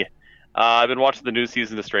lately? I've been watching the new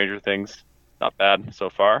season of Stranger Things. Not bad so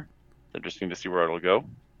far. It's interesting to see where it'll go.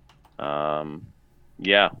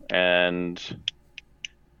 Yeah. And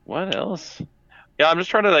what else? Yeah, I'm just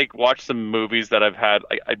trying to like watch some movies that I've had.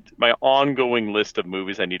 My ongoing list of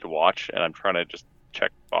movies I need to watch, and I'm trying to just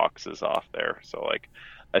check boxes off there. So like,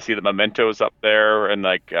 I see that Memento's up there, and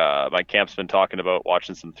like my camp's been talking about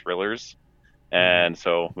watching some thrillers, and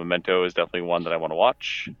so Memento is definitely one that I want to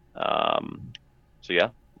watch. So yeah,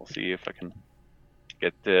 we'll see if I can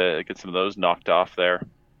get some of those knocked off there.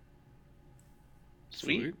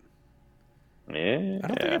 Sweet. Yeah. I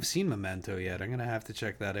don't think I've seen Memento yet. I'm gonna have to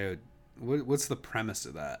check that out. What's the premise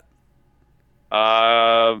of that?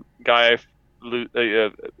 Guy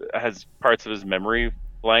has parts of his memory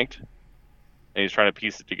blanked, and he's trying to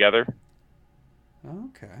piece it together.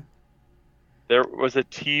 Okay. There was a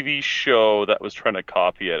TV show that was trying to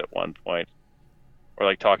copy it at one point, or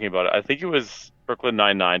like talking about it. I think it was Brooklyn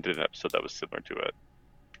Nine-Nine did an episode that was similar to it.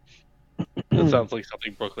 That sounds like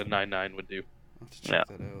something Brooklyn Nine-Nine would do. I'll have to check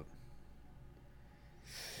that out.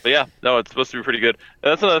 But yeah, no, it's supposed to be pretty good.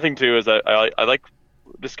 And that's another thing too, is I like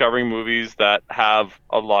discovering movies that have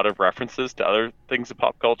a lot of references to other things of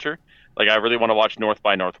pop culture. Like I really want to watch North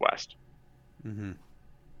by Northwest. Mm-hmm.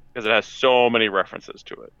 Because it has so many references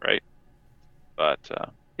to it, right? But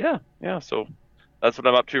yeah, so that's what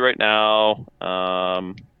I'm up to right now.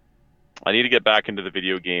 I need to get back into the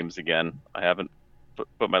video games again. I haven't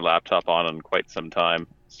put my laptop on in quite some time.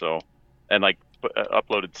 So, and like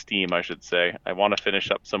uploaded Steam, I should say. I want to finish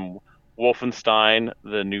up some Wolfenstein,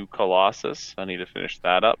 the New Colossus. I need to finish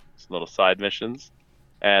that up. Some little side missions.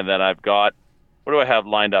 And then I've got, what do I have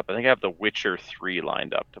lined up? I think I have The Witcher 3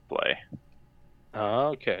 lined up to play. Oh,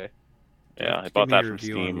 okay. Yeah, I bought that from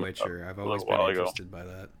review Steam on Witcher. I've always while been ago. interested by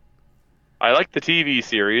that. I like the TV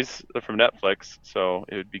series from Netflix, so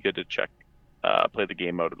it would be good to play the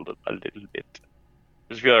game out a little bit.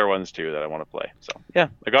 There's a few other ones too that I want to play. So yeah,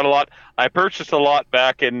 I got a lot. I purchased a lot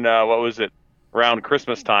back in around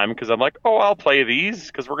Christmas time, because I'm like, oh, I'll play these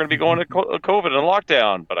because we're going to be going to COVID and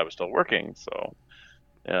lockdown, but I was still working, so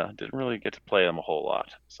yeah, didn't really get to play them a whole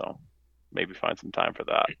lot. So maybe find some time for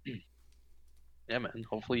that. Yeah, man.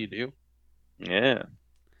 Hopefully you do. Yeah.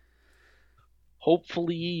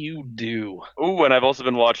 Hopefully you do. Ooh, and I've also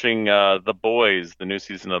been watching The Boys, the new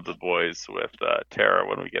season of The Boys with Tara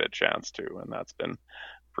when we get a chance to, and that's been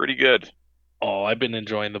pretty good. Oh, I've been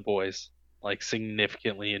enjoying The Boys. Like,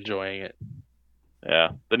 significantly enjoying it.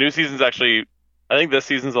 Yeah. The new season's actually, I think this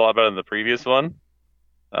season's a lot better than the previous one.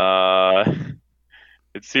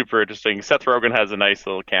 It's super interesting. Seth Rogen has a nice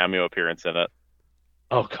little cameo appearance in it.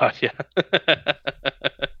 Oh, God, yeah.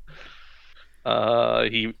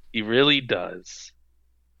 He really does.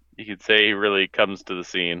 You could say he really comes to the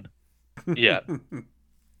scene. Yeah.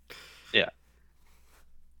 Yeah.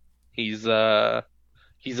 He's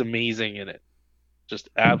amazing in it. Just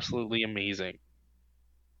absolutely amazing.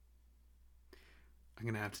 I'm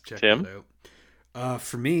gonna have to check Tim? that out.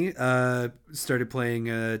 For me, started playing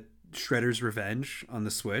Shredder's Revenge on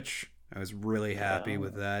the Switch. I was really happy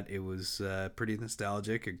with that. It was pretty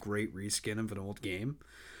nostalgic, a great reskin of an old game.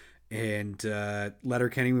 And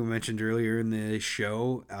Letterkenny, we mentioned earlier in the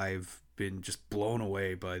show, I've been just blown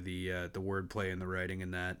away by the wordplay and the writing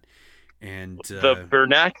in that. And The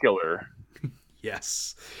vernacular.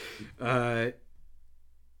 yes. What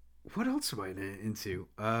else am I into?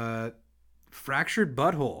 Fractured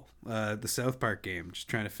Butthole, the South Park game. Just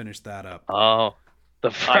trying to finish that up. Oh,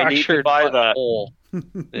 the I need to fractured buy that. butthole.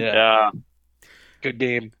 Yeah, Yeah. good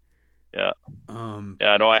game. Yeah. Um,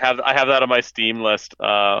 Yeah, no, I have that on my Steam list.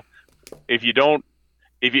 If you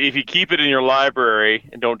keep it in your library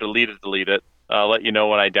and don't delete it, I'll let you know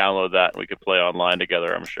when I download that and we could play online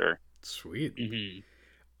together, I'm sure. Sweet.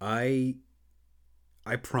 Mm-hmm.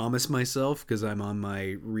 I promise myself, because I'm on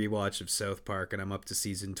my rewatch of South Park and I'm up to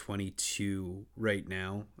season 22 right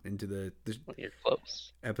now, into the You're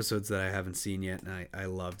close. episodes that I haven't seen yet, and I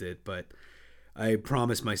loved it, but I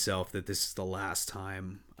promise myself that this is the last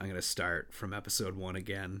time I'm going to start from episode 1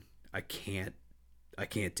 again. I can't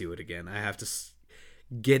do it again. I have to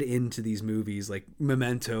get into these movies like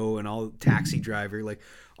Memento and all Taxi Driver, like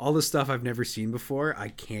all the stuff I've never seen before. I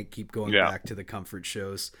can't keep going back to the comfort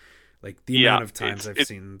shows. Like the amount of times I've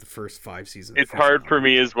seen the first 5 seasons. It's hard for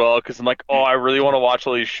me as well because I'm like, oh, I really want to watch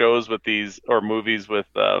all these shows with movies with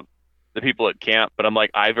the people at camp, but I'm like,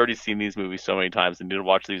 I've already seen these movies so many times and need to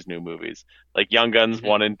watch these new movies. Like Young Guns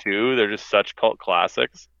 1 and 2, they're just such cult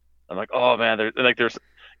classics. I'm like, oh man, there's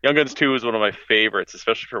Young Guns 2 is one of my favorites,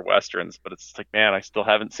 especially for westerns. But it's like, man, I still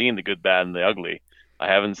haven't seen The Good, Bad, and the Ugly. I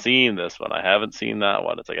haven't seen this one. I haven't seen that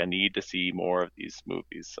one. It's like I need to see more of these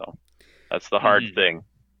movies. So that's the hard thing.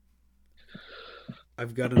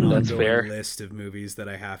 I've got an ongoing list of movies that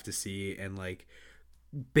I have to see, and like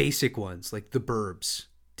basic ones like The Burbs,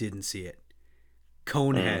 didn't see it.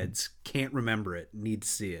 Coneheads, can't remember it, need to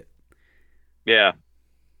see it. Yeah.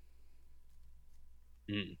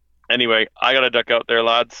 Anyway, I gotta duck out there,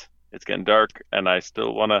 lads. It's getting dark, and I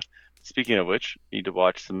still wanna. Speaking of which, need to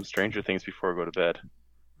watch some Stranger Things before I go to bed,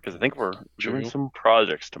 because I think we're doing some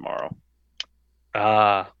projects tomorrow.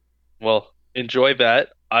 Well, enjoy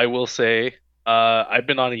that. I will say, I've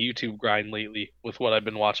been on a YouTube grind lately with what I've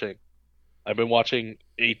been watching. I've been watching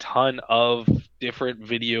a ton of different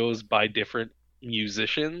videos by different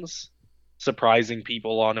musicians surprising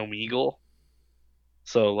people on Omegle.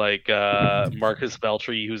 So like Marcus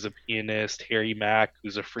Beltry, who's a pianist, Harry Mack,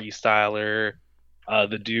 who's a freestyler,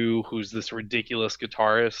 The Do, who's this ridiculous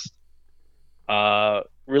guitarist.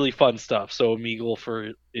 Really fun stuff. So Omegle,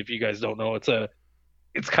 for if you guys don't know,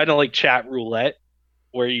 it's kind of like chat roulette,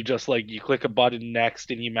 where you just like you click a button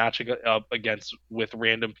next and you match it up against with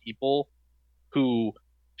random people who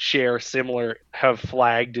have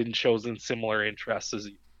flagged and chosen similar interests as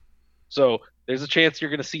you. So there's a chance you're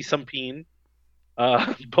going to see some peen,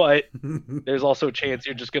 but there's also a chance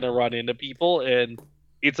you're just going to run into people, and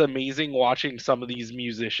it's amazing watching some of these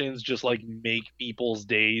musicians just like make people's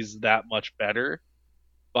days that much better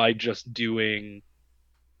by just doing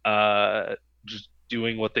what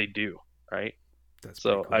they do, right? That's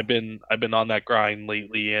so cool. I've been on that grind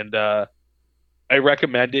lately, and I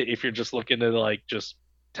recommend it if you're just looking to like just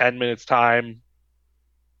 10 minutes time,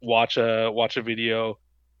 watch a video.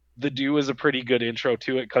 The Do is a pretty good intro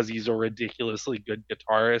to it because he's a ridiculously good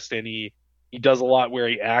guitarist, and he does a lot where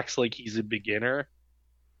he acts like he's a beginner,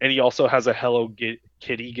 and he also has a Hello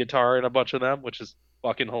Kitty guitar in a bunch of them, which is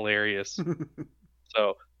fucking hilarious.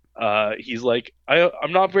 So he's like,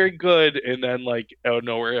 I'm not very good, and then like out of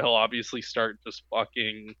nowhere he'll obviously start just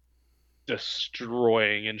fucking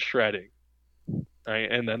destroying and shredding,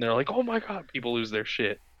 right? And then they're like, oh my god, people lose their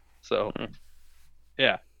shit. So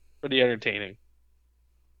yeah, pretty entertaining.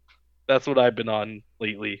 That's what I've been on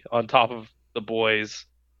lately, on top of The Boys.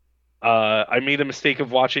 I made the mistake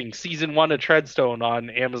of watching season 1 of Treadstone on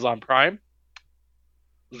Amazon Prime.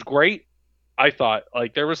 It was great. I thought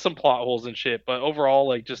like there was some plot holes and shit, but overall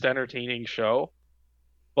like just entertaining show.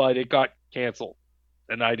 But it got canceled,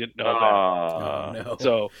 and I didn't know that. Oh, no.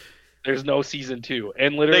 So there's no season 2,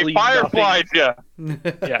 and literally they fireflied you.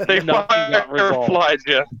 Yeah, They fireflied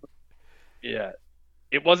you. Yeah,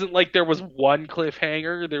 it wasn't like there was one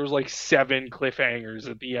cliffhanger. There was like 7 cliffhangers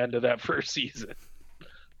at the end of that first season.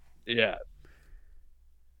 Yeah,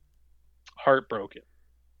 heartbroken.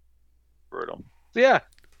 Brutal. So yeah.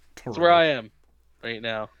 That's where I am right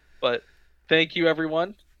now. But thank you,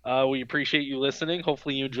 everyone. We appreciate you listening.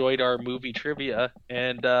 Hopefully you enjoyed our movie trivia.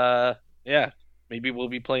 And yeah, maybe we'll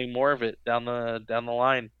be playing more of it down the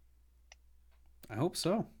line. I hope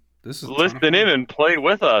so. This is listen in and play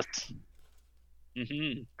with us.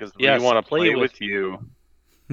 Mm-hmm. Because we want to play with you.